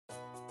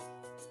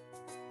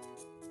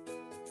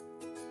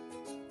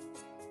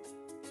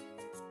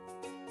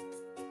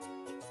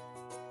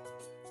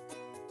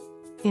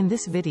In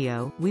this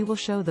video, we will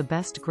show the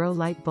best grow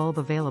light bulb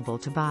available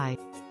to buy.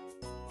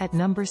 At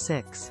number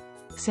 6.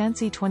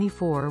 SANSI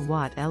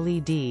 24-watt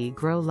LED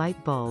grow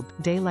light bulb.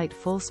 Daylight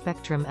full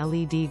spectrum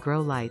LED grow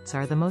lights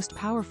are the most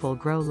powerful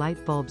grow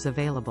light bulbs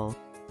available.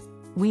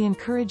 We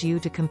encourage you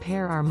to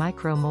compare our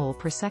micromole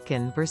per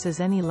second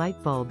versus any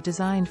light bulb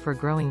designed for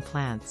growing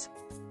plants.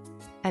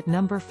 At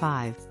number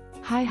 5.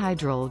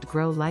 HighydroLED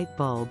grow light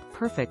bulb,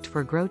 perfect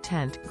for grow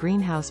tent,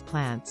 greenhouse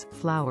plants,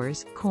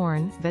 flowers,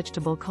 corn,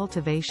 vegetable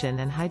cultivation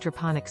and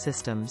hydroponic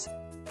systems.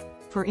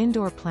 For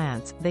indoor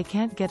plants, they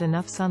can't get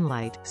enough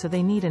sunlight, so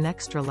they need an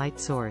extra light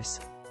source.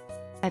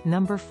 At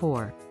number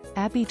 4.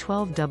 ABI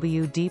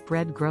 12W deep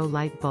red grow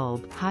light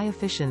bulb. High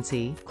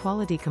efficiency,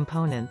 quality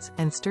components,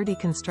 and sturdy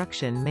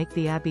construction make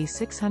the ABI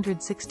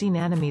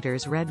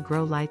 660nm red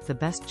grow light the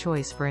best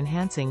choice for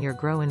enhancing your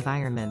grow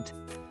environment.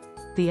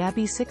 The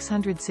ABI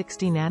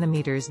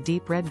 660nm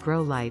deep red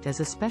grow light is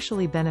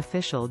especially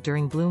beneficial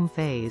during bloom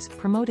phase,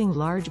 promoting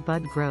large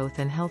bud growth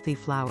and healthy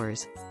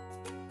flowers.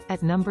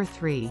 At number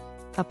 3.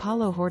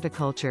 Apollo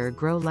Horticulture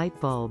grow light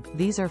bulb.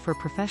 These are for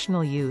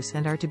professional use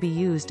and are to be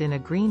used in a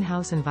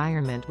greenhouse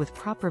environment with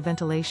proper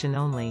ventilation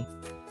only.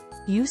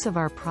 Use of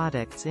our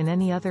products in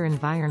any other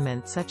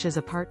environment such as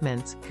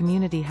apartments,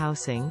 community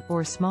housing,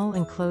 or small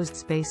enclosed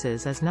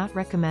spaces is not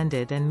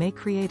recommended and may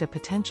create a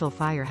potential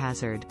fire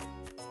hazard.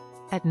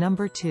 At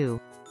number 2.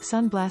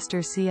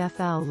 Sunblaster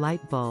CFL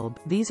light bulb.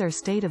 These are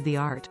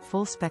state-of-the-art,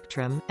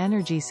 full-spectrum,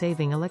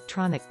 energy-saving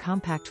electronic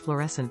compact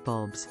fluorescent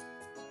bulbs.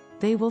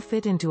 They will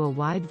fit into a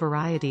wide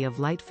variety of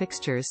light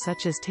fixtures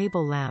such as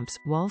table lamps,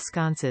 wall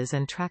sconces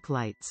and track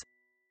lights.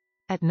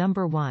 At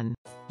number 1.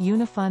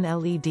 Unifun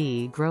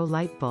LED grow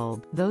light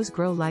bulb. Those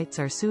grow lights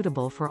are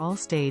suitable for all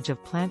stage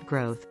of plant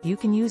growth. You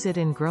can use it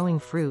in growing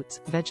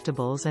fruits,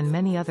 vegetables and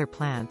many other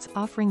plants,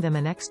 offering them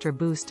an extra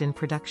boost in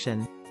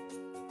production.